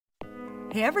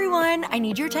Hey everyone, I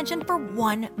need your attention for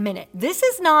 1 minute. This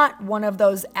is not one of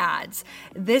those ads.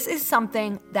 This is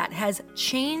something that has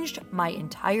changed my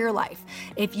entire life.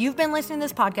 If you've been listening to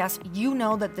this podcast, you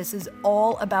know that this is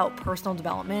all about personal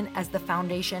development as the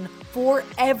foundation for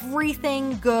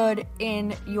everything good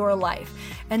in your life.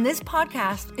 And this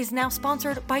podcast is now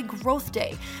sponsored by Growth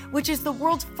Day, which is the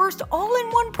world's first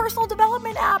all-in-one personal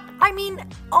development app. I mean,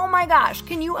 oh my gosh,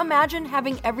 can you imagine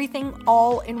having everything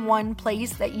all in one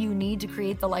place that you need to create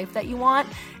the life that you want?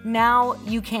 Now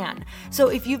you can. So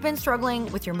if you've been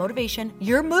struggling with your motivation,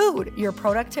 your mood, your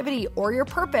productivity, or your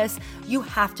purpose, you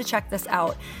have to check this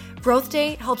out. Growth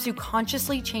Day helps you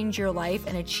consciously change your life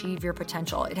and achieve your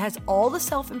potential. It has all the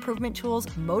self-improvement tools,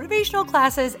 motivational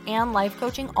classes, and life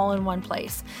coaching all in one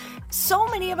place. So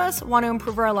many of us want to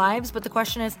improve our lives, but the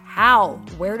question is how?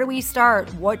 Where do we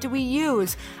start? What do we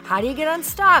use? How do you get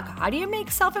unstuck? How do you make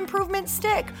self-improvement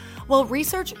stick? Well,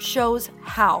 research shows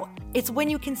how. It's when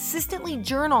you consistently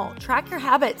journal, track your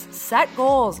habits, set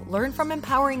goals, learn from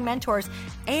empowering mentors,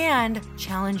 and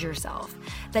challenge yourself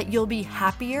that you'll be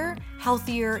happier,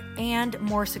 healthier, and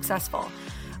more successful.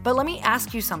 But let me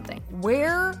ask you something.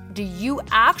 Where do you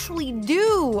actually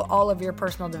do all of your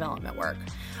personal development work?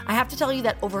 I have to tell you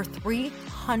that over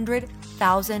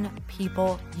 300,000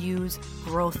 people use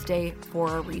Growth Day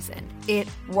for a reason. It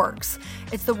works.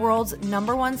 It's the world's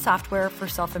 #1 software for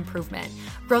self-improvement.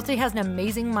 Growth Day has an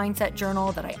amazing mindset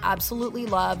journal that I absolutely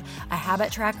love, a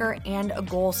habit tracker, and a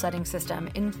goal-setting system.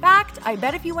 In fact, I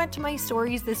bet if you went to my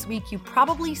stories this week, you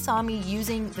probably saw me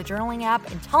using the journaling app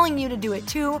and telling you to do it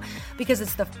too, because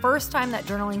it's the first time that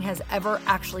journaling has ever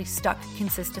actually stuck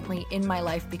consistently in my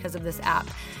life because of this app.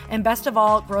 And best of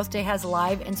all, Growth Day has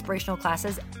live inspirational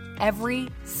classes every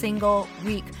single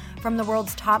week from the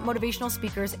world's top motivational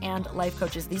speakers and life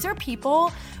coaches. These are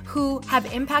people who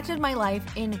have impacted my life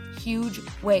in huge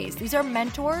ways. These are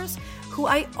mentors who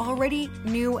I already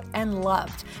knew and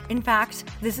loved. In fact,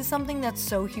 this is something that's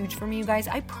so huge for me, you guys.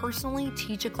 I personally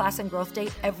teach a class in Growth Day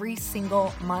every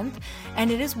single month,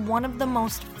 and it is one of the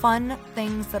most fun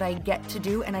things that I get to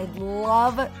do, and I'd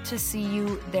love to see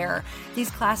you there.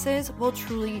 These classes will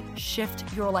truly shift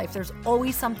your life. There's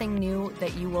always something new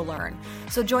that you will learn.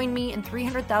 So join me and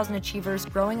 300,000 achievers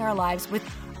growing our lives with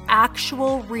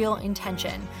actual real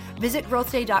intention. Visit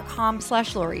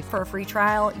growthday.com/Lori for a free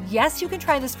trial. Yes, you can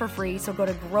try this for free. So go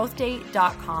to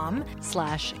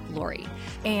growthday.com/Lori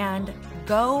and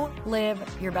go live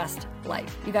your best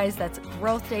life. You guys, that's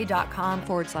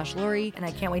growthday.com/Lori. And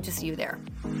I can't wait to see you there.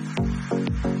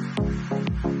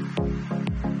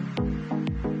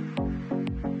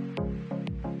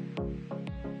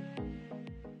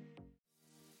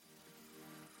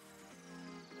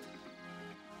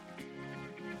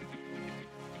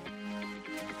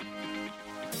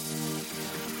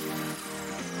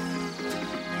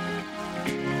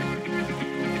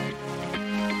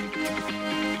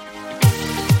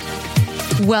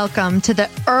 Welcome to the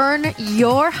Earn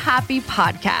Your Happy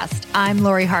podcast. I'm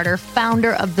Lori Harder,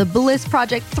 founder of The Bliss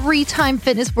Project, 3-time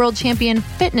fitness world champion,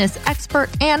 fitness expert,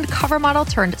 and cover model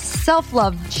turned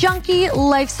self-love junkie,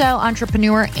 lifestyle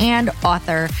entrepreneur, and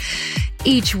author.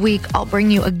 Each week, I'll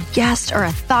bring you a guest or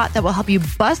a thought that will help you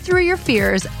bust through your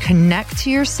fears, connect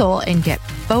to your soul, and get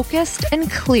focused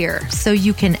and clear so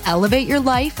you can elevate your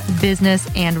life, business,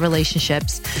 and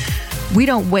relationships. We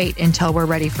don't wait until we're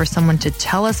ready for someone to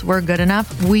tell us we're good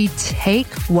enough. We take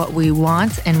what we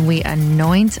want and we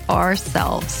anoint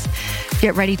ourselves.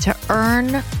 Get ready to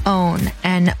earn, own,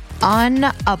 and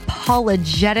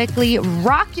unapologetically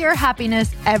rock your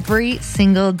happiness every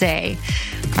single day.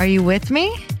 Are you with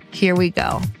me? Here we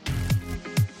go.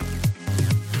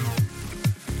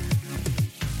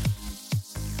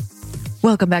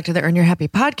 Welcome back to the Earn Your Happy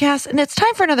podcast. And it's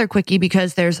time for another quickie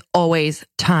because there's always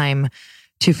time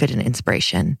to fit an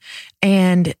inspiration.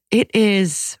 And it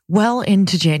is well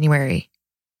into January.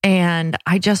 And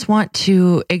I just want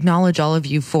to acknowledge all of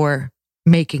you for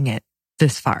making it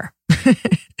this far.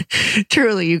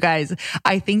 Truly, you guys,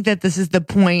 I think that this is the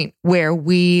point where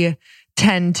we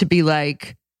tend to be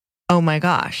like, oh my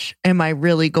gosh, am I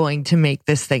really going to make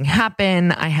this thing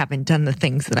happen? I haven't done the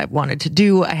things that I've wanted to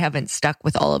do. I haven't stuck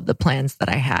with all of the plans that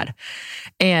I had.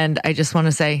 And I just want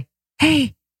to say,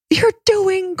 hey, you're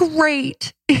doing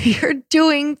great. You're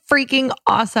doing freaking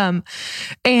awesome.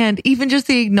 And even just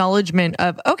the acknowledgement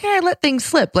of, okay, I let things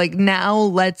slip. Like now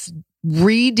let's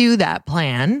redo that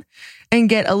plan and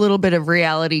get a little bit of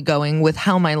reality going with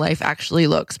how my life actually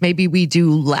looks. Maybe we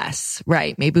do less,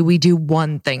 right? Maybe we do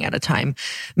one thing at a time.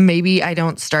 Maybe I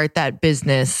don't start that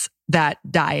business, that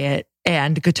diet,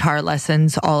 and guitar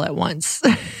lessons all at once.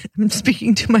 I'm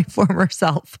speaking to my former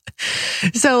self.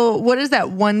 So what is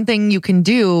that one thing you can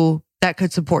do that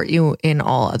could support you in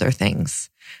all other things.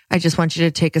 I just want you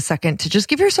to take a second to just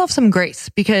give yourself some grace,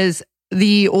 because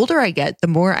the older I get, the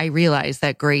more I realize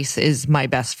that grace is my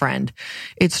best friend.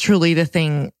 It's truly the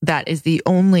thing that is the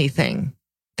only thing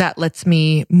that lets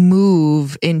me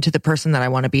move into the person that I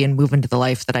want to be and move into the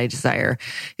life that I desire,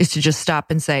 is to just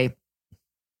stop and say,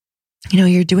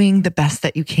 you're doing the best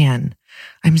that you can.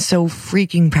 I'm so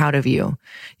freaking proud of you.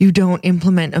 You don't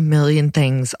implement a million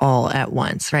things all at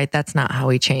once, right? That's not how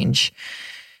we change.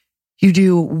 You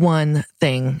do one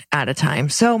thing at a time.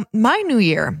 So my new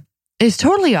year is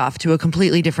totally off to a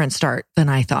completely different start than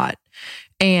I thought.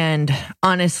 And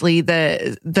honestly,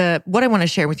 the what I want to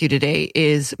share with you today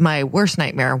is my worst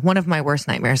nightmare. One of my worst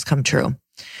nightmares come true.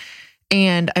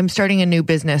 And I'm starting a new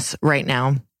business right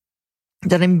now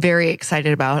that I'm very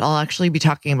excited about. I'll actually be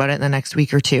talking about it in the next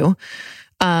week or two,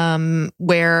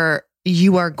 where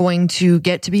you are going to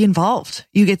get to be involved.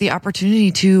 You get the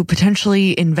opportunity to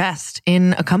potentially invest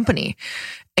in a company.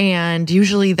 And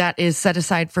usually that is set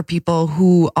aside for people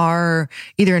who are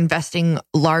either investing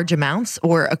large amounts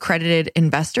or accredited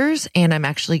investors. And I'm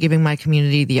actually giving my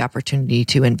community the opportunity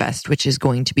to invest, which is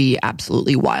going to be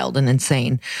absolutely wild and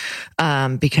insane,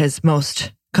 because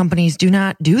most companies do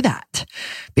not do that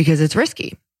because it's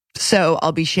risky. So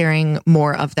I'll be sharing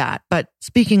more of that. But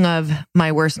speaking of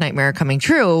my worst nightmare coming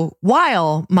true,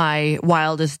 while my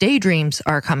wildest daydreams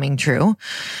are coming true,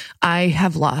 I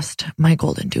have lost my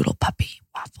golden doodle puppy,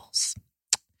 Waffles.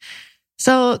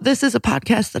 So this is a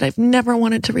podcast that I've never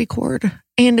wanted to record,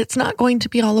 and it's not going to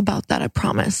be all about that, I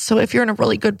promise. So if you're in a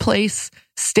really good place,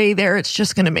 stay there. It's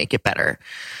just going to make it better.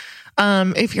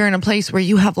 If you're in a place where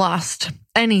you have lost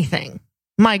anything,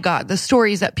 my God, the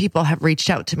stories that people have reached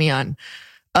out to me on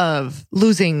of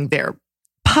losing their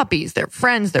puppies, their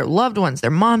friends, their loved ones, their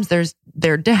moms,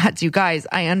 their dads. You guys,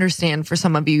 I understand for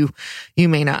some of you, you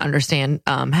may not understand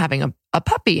having a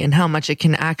puppy and how much it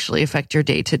can actually affect your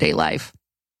day-to-day life.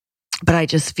 But I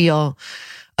just feel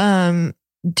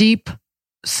deep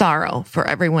sorrow for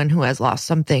everyone who has lost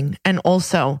something. And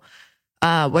also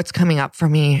what's coming up for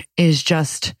me is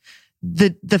just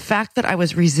the fact that I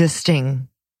was resisting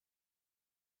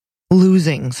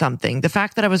losing something, the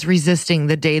fact that I was resisting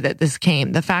the day that this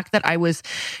came, the fact that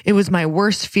it was my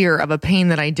worst fear of a pain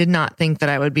that I did not think that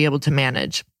I would be able to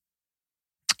manage.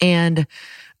 And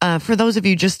for those of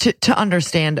you, just to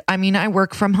understand, I mean, I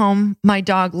work from home. My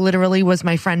dog literally was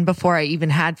my friend before I even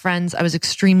had friends. I was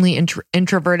extremely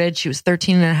introverted. She was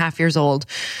 13 and a half years old.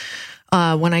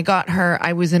 When I got her,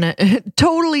 I was in a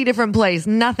totally different place.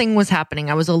 Nothing was happening.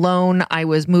 I was alone. I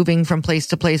was moving from place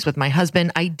to place with my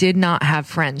husband. I did not have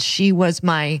friends. She was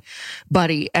my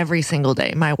buddy every single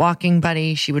day, my walking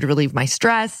buddy. She would relieve my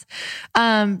stress.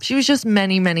 She was just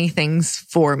many, many things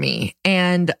for me.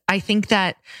 And I think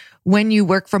that when you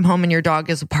work from home and your dog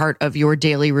is a part of your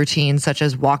daily routine, such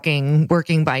as walking,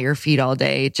 working by your feet all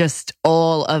day, just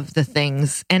all of the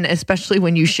things, and especially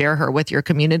when you share her with your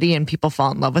community and people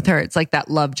fall in love with her, it's like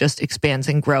that love just expands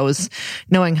and grows,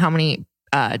 knowing how many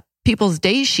people's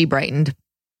days she brightened.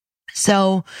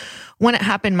 So when it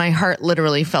happened, my heart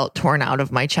literally felt torn out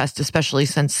of my chest, especially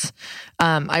since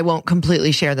I won't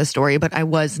completely share the story, but I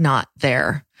was not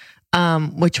there.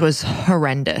 Which was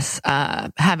horrendous.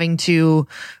 Having to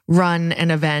run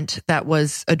an event that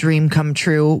was a dream come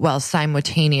true while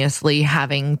simultaneously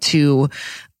having to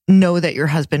know that your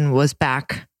husband was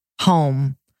back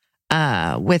home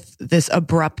with this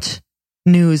abrupt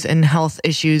news and health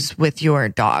issues with your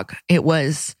dog. It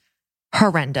was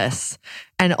horrendous.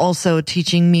 And also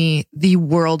teaching me the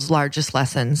world's largest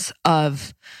lessons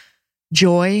of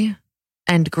joy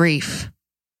and grief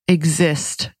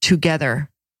exist together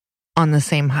on the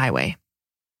same highway.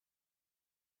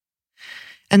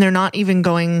 And they're not even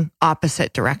going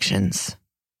opposite directions.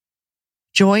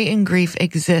 Joy and grief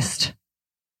exist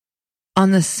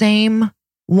on the same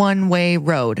one-way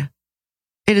road.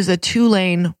 It is a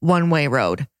 2-lane, one-way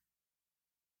road.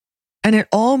 And it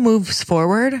all moves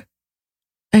forward,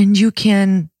 and you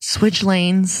can switch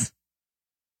lanes.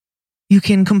 You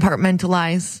can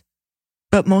compartmentalize.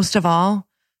 But most of all,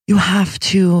 you have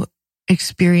to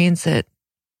experience it.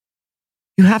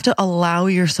 You have to allow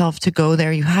yourself to go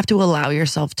there. You have to allow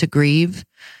yourself to grieve.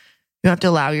 You have to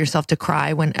allow yourself to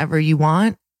cry whenever you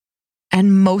want.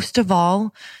 And most of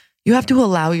all, you have to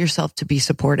allow yourself to be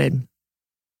supported.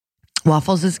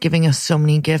 Waffles is giving us so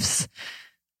many gifts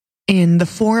in the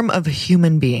form of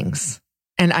human beings.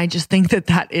 And I just think that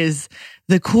that is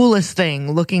the coolest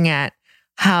thing, looking at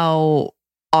how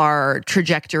our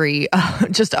trajectory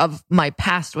just of my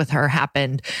past with her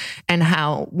happened, and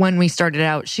how when we started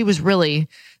out, she was really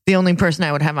the only person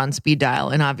I would have on speed dial.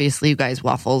 And obviously you guys,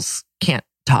 Waffles can't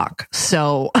talk.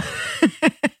 So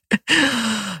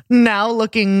now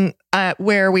looking at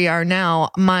where we are now,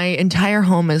 my entire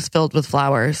home is filled with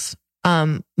flowers.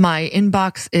 My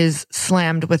inbox is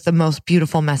slammed with the most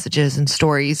beautiful messages and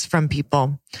stories from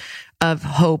people of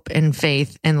hope and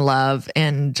faith and love,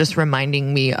 and just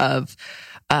reminding me of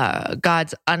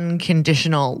God's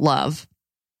unconditional love.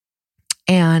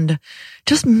 And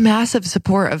just massive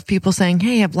support of people saying,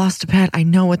 hey, I've lost a pet. I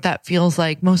know what that feels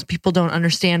like. Most people don't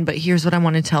understand, but here's what I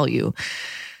want to tell you.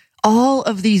 All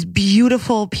of these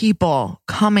beautiful people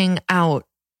coming out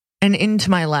and into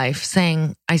my life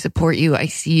saying, I support you. I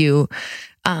see you,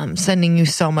 sending you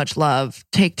so much love.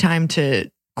 Take time to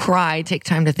cry, take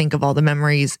time to think of all the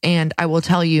memories. And I will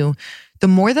tell you, the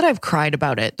more that I've cried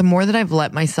about it, the more that I've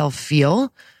let myself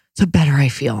feel, the better I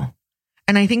feel.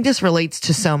 And I think this relates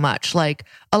to so much. Like,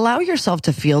 allow yourself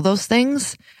to feel those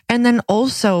things and then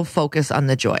also focus on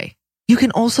the joy. You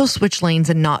can also switch lanes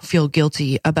and not feel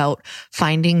guilty about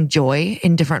finding joy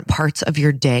in different parts of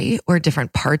your day or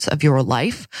different parts of your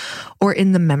life or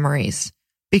in the memories.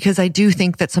 Because I do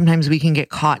think that sometimes we can get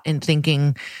caught in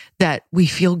thinking that we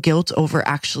feel guilt over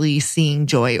actually seeing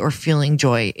joy or feeling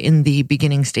joy in the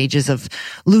beginning stages of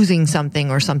losing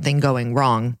something or something going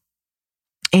wrong.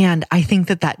 And I think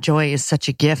that that joy is such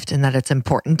a gift, and that it's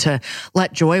important to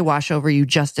let joy wash over you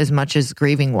just as much as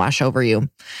grieving wash over you.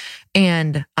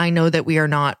 And I know that we are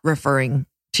not referring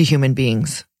to human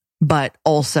beings, but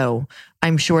also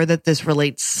I'm sure that this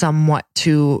relates somewhat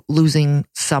to losing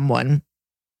someone.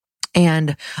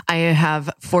 And I have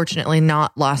fortunately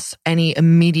not lost any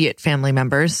immediate family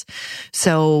members.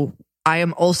 So I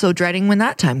am also dreading when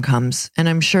that time comes. And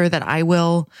I'm sure that I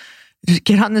will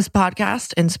get on this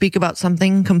podcast and speak about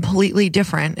something completely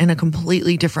different in a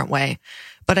completely different way.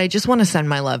 But I just want to send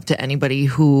my love to anybody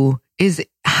who is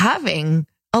having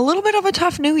a little bit of a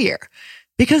tough new year,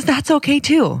 because that's okay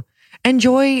too. And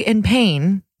joy and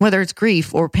pain, whether it's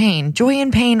grief or pain, joy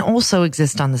and pain also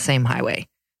exist on the same highway.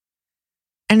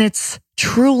 And it's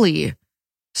truly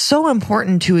so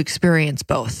important to experience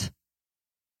both.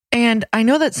 And I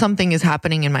know that something is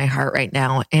happening in my heart right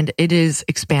now, and it is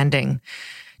expanding.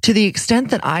 To the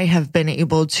extent that I have been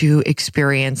able to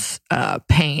experience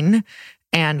pain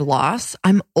and loss,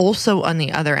 I'm also on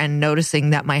the other end noticing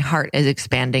that my heart is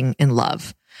expanding in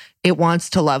love. It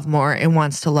wants to love more, it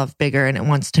wants to love bigger, and it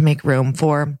wants to make room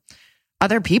for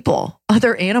other people,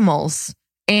 other animals.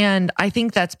 And I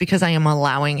think that's because I am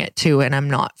allowing it to, and I'm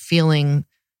not feeling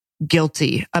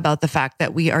guilty about the fact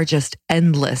that we are just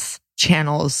endless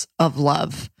channels of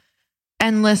love.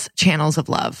 Endless channels of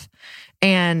love.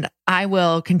 And I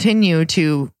will continue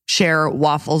to share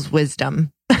Waffle's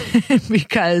wisdom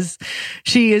because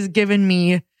she has given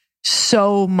me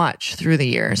so much through the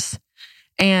years.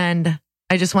 And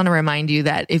I just want to remind you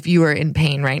that if you are in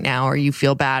pain right now, or you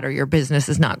feel bad, or your business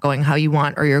is not going how you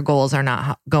want, or your goals are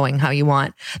not going how you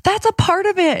want, that's a part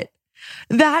of it.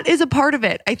 That is a part of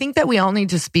it. I think that we all need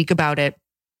to speak about it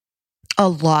a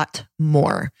lot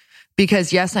more.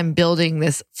 Because yes, I'm building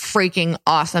this freaking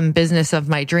awesome business of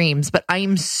my dreams, but I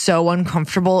am so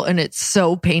uncomfortable and it's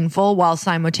so painful while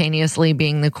simultaneously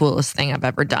being the coolest thing I've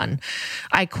ever done.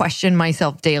 I question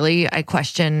myself daily. I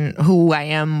question who I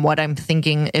am, what I'm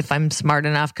thinking, if I'm smart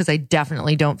enough, because I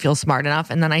definitely don't feel smart enough.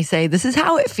 And then I say, this is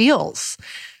how it feels.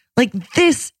 Like,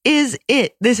 this is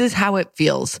it. This is how it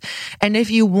feels. And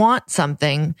if you want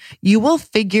something, you will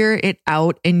figure it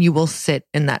out and you will sit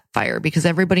in that fire, because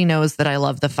everybody knows that I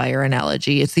love the fire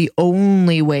analogy. It's the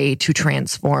only way to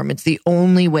transform. It's the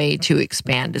only way to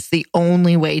expand. It's the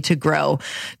only way to grow,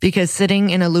 because sitting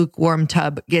in a lukewarm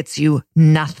tub gets you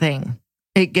nothing.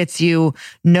 It gets you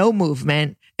no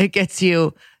movement. It gets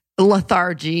you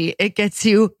lethargy. It gets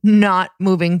you not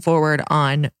moving forward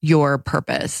on your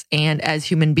purpose. And as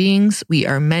human beings, we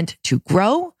are meant to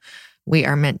grow. We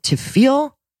are meant to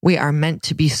feel. We are meant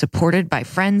to be supported by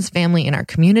friends, family, in our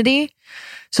community.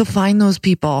 So find those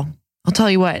people. I'll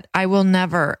tell you what, I will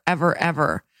never, ever,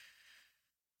 ever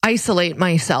isolate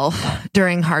myself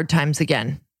during hard times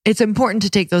again. It's important to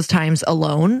take those times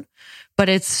alone, but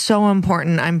it's so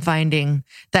important, I'm finding,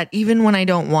 that even when I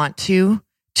don't want to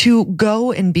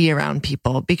go and be around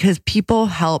people, because people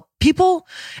help. People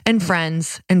and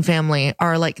friends and family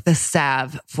are like the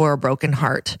salve for a broken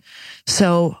heart.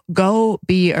 So go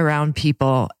be around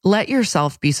people. Let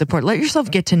yourself be supported. Let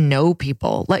yourself get to know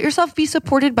people. Let yourself be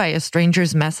supported by a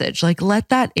stranger's message. Like, let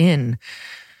that in.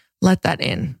 Let that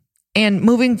in. And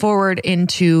moving forward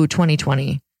into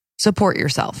 2020, support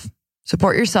yourself.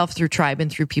 Support yourself through tribe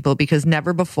and through people, because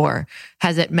never before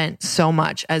has it meant so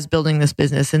much as building this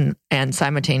business and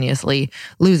simultaneously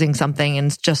losing something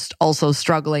and just also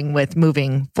struggling with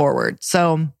moving forward.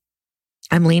 So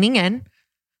I'm leaning in.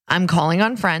 I'm calling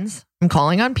on friends. I'm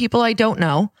calling on people I don't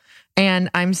know, and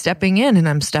I'm stepping in and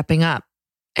I'm stepping up.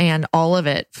 And all of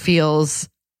it feels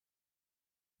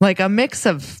like a mix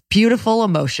of beautiful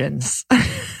emotions,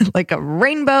 like a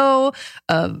rainbow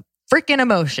of freaking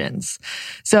emotions.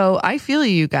 So I feel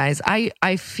you guys.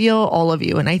 I feel all of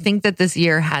you. And I think that this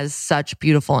year has such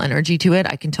beautiful energy to it.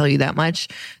 I can tell you that much,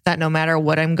 that no matter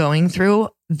what I'm going through,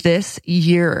 this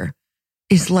year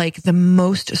is like the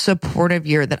most supportive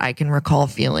year that I can recall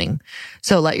feeling.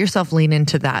 So let yourself lean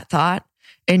into that thought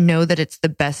and know that it's the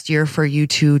best year for you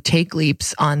to take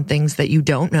leaps on things that you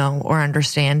don't know or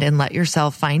understand, and let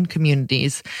yourself find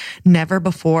communities. Never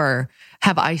before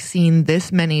have I seen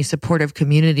this many supportive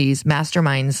communities,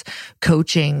 masterminds,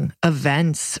 coaching,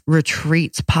 events,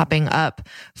 retreats popping up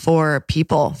for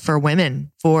people, for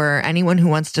women, for anyone who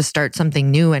wants to start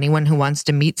something new, anyone who wants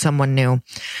to meet someone new.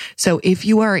 So if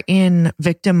you are in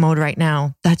victim mode right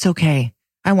now, that's okay.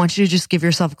 I want you to just give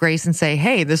yourself grace and say,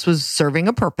 hey, this was serving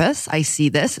a purpose. I see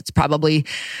this. It's probably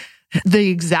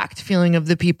the exact feeling of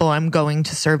the people I'm going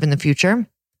to serve in the future.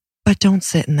 But don't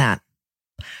sit in that.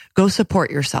 Go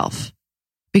support yourself,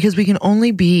 because we can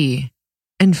only be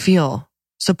and feel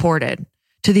supported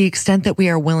to the extent that we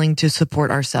are willing to support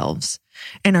ourselves.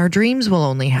 And our dreams will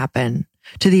only happen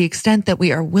to the extent that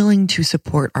we are willing to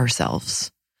support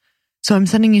ourselves. So I'm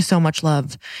sending you so much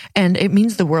love, and it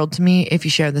means the world to me if you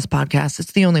share this podcast.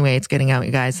 It's the only way it's getting out,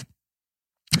 you guys,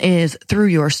 is through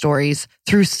your stories,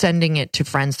 through sending it to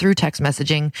friends, through text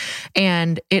messaging.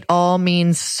 And it all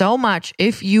means so much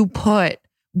if you put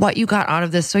what you got out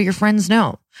of this so your friends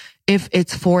know if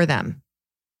it's for them,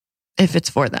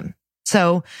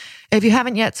 So if you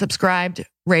haven't yet subscribed,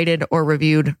 rated, or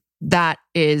reviewed, that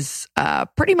is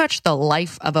pretty much the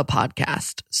life of a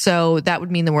podcast. So that would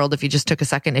mean the world if you just took a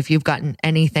second, if you've gotten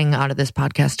anything out of this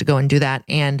podcast, to go and do that.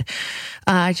 And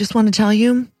I just want to tell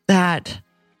you that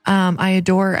I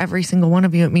adore every single one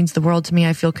of you. It means the world to me.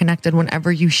 I feel connected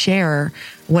whenever you share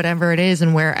whatever it is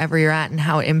and wherever you're at and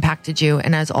how it impacted you.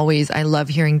 And as always, I love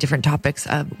hearing different topics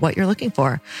of what you're looking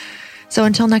for. So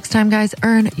until next time, guys,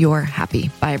 earn your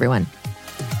happy. Bye, everyone.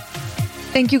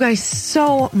 Thank you guys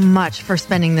so much for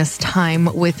spending this time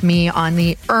with me on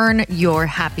the Earn Your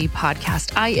Happy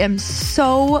podcast. I am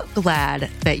so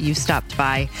glad that you stopped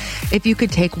by. If you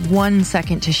could take 1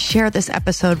 second to share this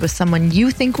episode with someone you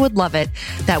think would love it,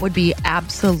 that would be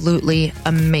absolutely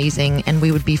amazing, and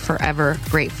we would be forever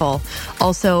grateful.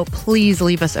 Also, please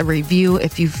leave us a review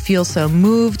if you feel so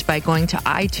moved by going to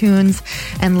iTunes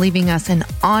and leaving us an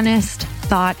honest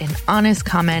thought, an honest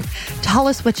comment. Tell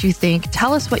us what you think.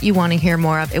 Tell us what you want to hear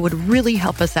more of. It would really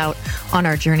help us out on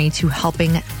our journey to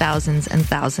helping thousands and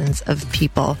thousands of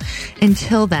people.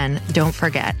 Until then, don't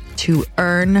forget to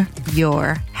earn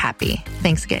your happy.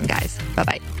 Thanks again, guys.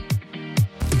 Bye-bye.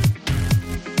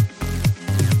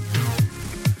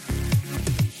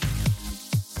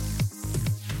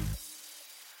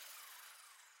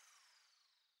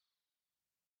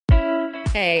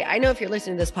 Hey, I know if you're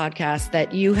listening to this podcast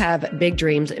that you have big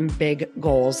dreams and big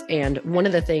goals. And one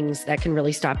of the things that can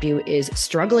really stop you is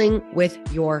struggling with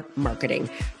your marketing.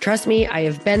 Trust me, I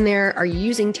have been there. Are you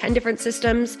using 10 different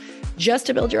systems just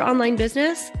to build your online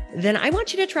business? Then I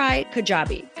want you to try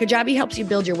Kajabi. Kajabi helps you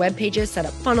build your web pages, set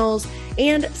up funnels,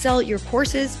 and sell your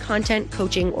courses, content,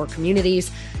 coaching, or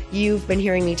communities. You've been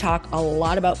hearing me talk a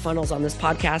lot about funnels on this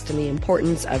podcast and the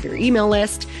importance of your email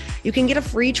list. You can get a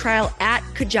free trial at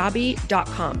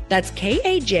kajabi.com. That's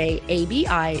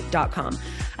Kajabi.com.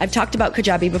 I've talked about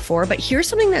Kajabi before, but here's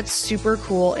something that's super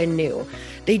cool and new.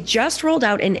 They just rolled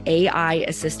out an AI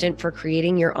assistant for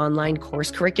creating your online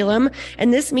course curriculum.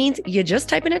 And this means you just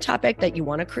type in a topic that you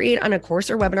want to create on a course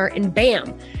or webinar, and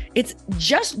bam, it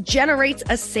just generates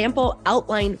a sample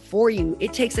outline for you.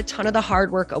 It takes a ton of the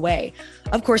hard work away.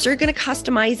 Of course, you're going to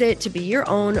customize it to be your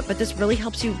own, but this really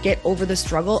helps you get over the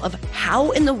struggle of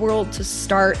how in the world to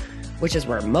start, which is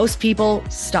where most people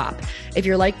stop. If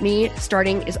you're like me,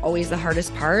 starting is always the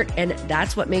hardest part, and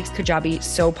that's what makes Kajabi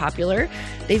so popular.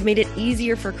 They've made it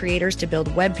easier for creators to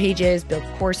build web pages, build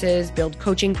courses, build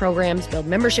coaching programs, build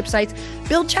membership sites,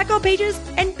 build checkout pages,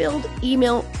 and build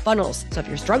email funnels. So if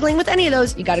you're struggling with any of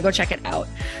those, you got to go check it out.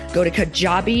 Go to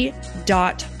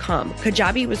Kajabi.com.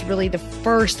 Kajabi was really the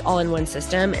first all-in-one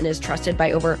system and is trusted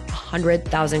by over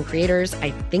 100,000 creators.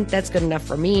 I think that's good enough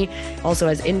for me. Also,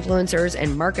 as influencers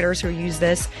and marketers who use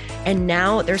this. And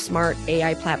now their smart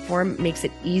AI platform makes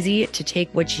it easy to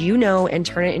take what you know and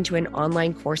turn it into an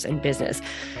online course and business.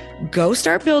 Go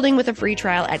start building with a free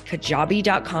trial at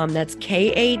Kajabi.com. That's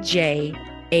Kajabi.com.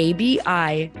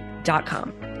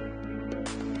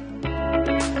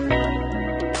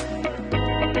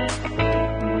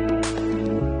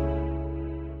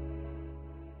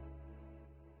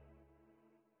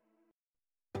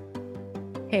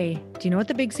 Hey, do you know what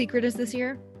the big secret is this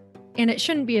year? And it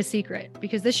shouldn't be a secret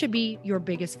because this should be your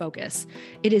biggest focus.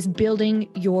 It is building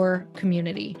your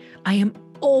community. I am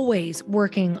always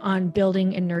working on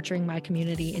building and nurturing my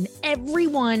community, and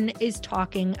everyone is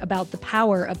talking about the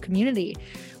power of community.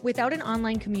 Without an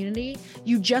online community,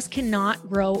 you just cannot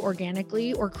grow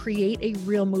organically or create a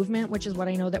real movement, which is what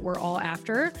I know that we're all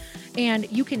after. And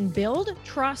you can build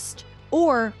trust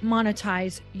or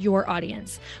monetize your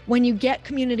audience. When you get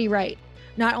community right,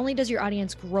 not only does your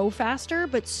audience grow faster,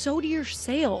 but so do your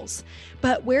sales.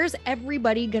 But where's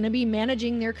everybody going to be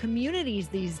managing their communities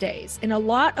these days? And a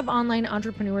lot of online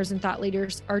entrepreneurs and thought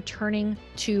leaders are turning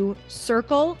to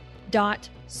Circle.so.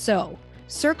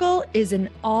 Circle is an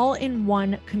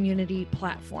all-in-one community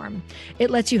platform. It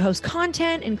lets you host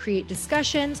content and create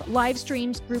discussions, live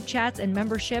streams, group chats, and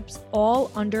memberships all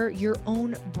under your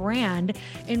own brand.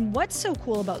 And what's so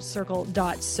cool about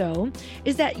Circle.so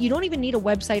is that you don't even need a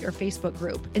website or Facebook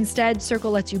group. Instead,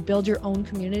 Circle lets you build your own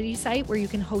community site where you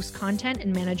can host content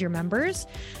and manage your members.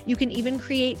 You can even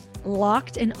create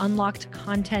locked and unlocked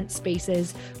content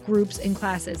spaces, groups, and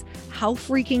classes. How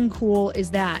freaking cool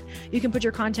is that? You can put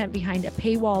your content behind a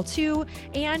paywall too,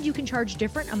 and you can charge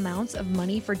different amounts of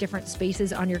money for different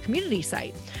spaces on your community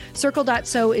site.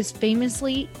 Circle.so is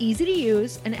famously easy to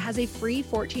use, and it has a free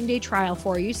 14-day trial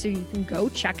for you, so you can go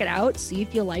check it out, see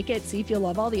if you like it, see if you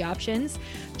love all the options.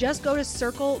 Just go to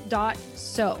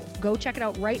Circle.so. Go check it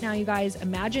out right now, you guys.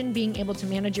 Imagine being able to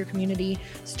manage your community,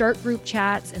 start group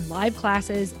chats and live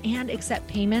classes, and accept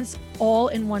payments all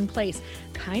in one place.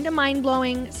 Kind of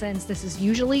mind-blowing since this is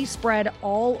usually spread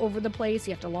all over the place.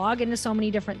 You have to log into so many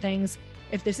different things.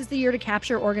 If this is the year to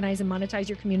capture, organize, and monetize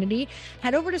your community,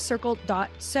 head over to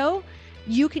Circle.so.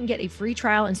 You can get a free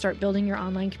trial and start building your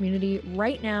online community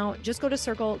right now. Just go to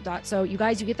Circle.so. You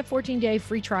guys, you get the 14-day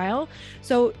free trial.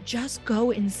 So just go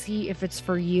and see if it's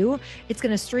for you. It's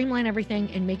going to streamline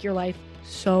everything and make your life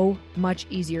so much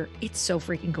easier. It's so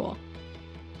freaking cool.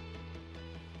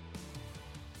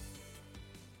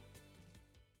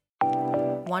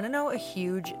 Want to know a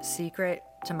huge secret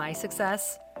to my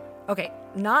success? Okay,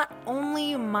 not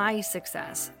only my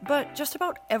success, but just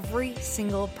about every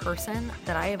single person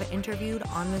that I have interviewed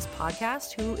on this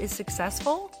podcast who is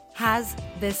successful has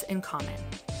this in common.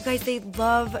 You guys, they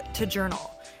love to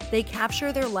journal. They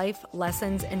capture their life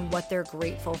lessons and what they're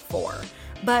grateful for.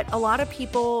 But a lot of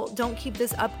people don't keep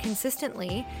this up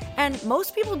consistently. And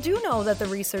most people do know that the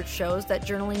research shows that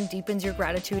journaling deepens your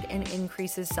gratitude and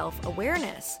increases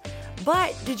self-awareness.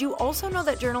 But did you also know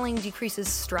that journaling decreases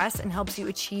stress and helps you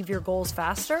achieve your goals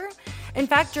faster? In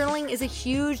fact, journaling is a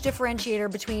huge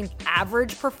differentiator between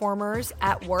average performers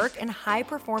at work and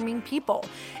high-performing people.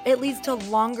 It leads to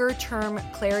longer-term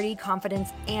clarity,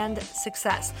 confidence, and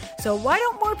success. So why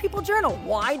don't more people journal?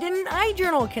 Why didn't I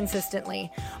journal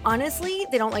consistently? Honestly,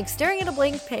 they don't like staring at a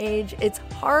blank page. It's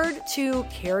hard to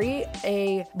carry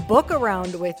a book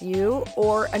around with you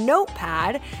or a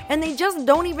notepad, and they just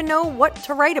don't even know what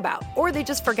to write about, or they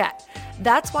just forget.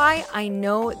 That's why I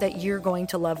know that you're going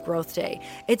to love Growth Day.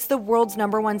 It's the world's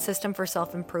 #1 system for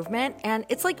self-improvement, and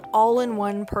it's like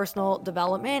all-in-one personal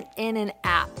development in an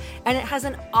app. And it has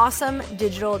an awesome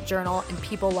digital journal, and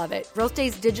people love it. Growth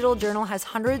Day's digital journal has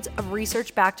hundreds of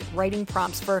research-backed writing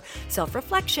prompts for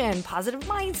self-reflection, positive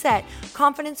mindset,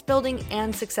 confidence building,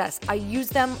 and success. I use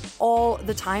them all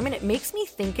the time, and it makes me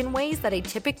think in ways that I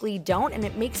typically don't, and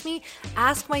it makes me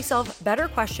ask myself better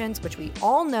questions, which we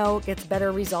all know gets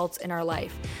better results in our life.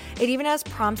 It even has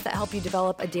prompts that help you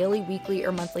develop a daily, weekly,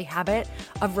 or monthly habit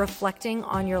of reflecting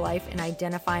on your life and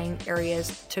identifying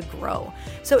areas to grow.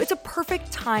 So it's a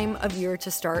perfect time of year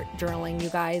to start journaling, you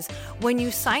guys. When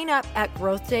you sign up at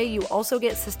Growth Day, you also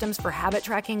get systems for habit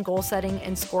tracking, goal setting,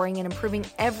 and scoring, and improving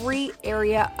every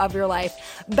area of your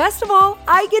life. Best of all,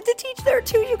 I get to teach there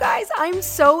too, you guys. I'm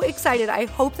so excited. I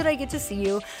hope that I get to see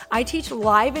you. I teach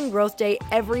live in Growth Day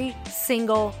every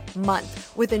single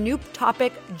month with a new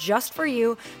topic just for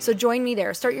you. So join me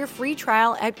there. Start your free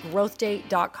trial at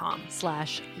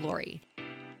growthday.com/Lori.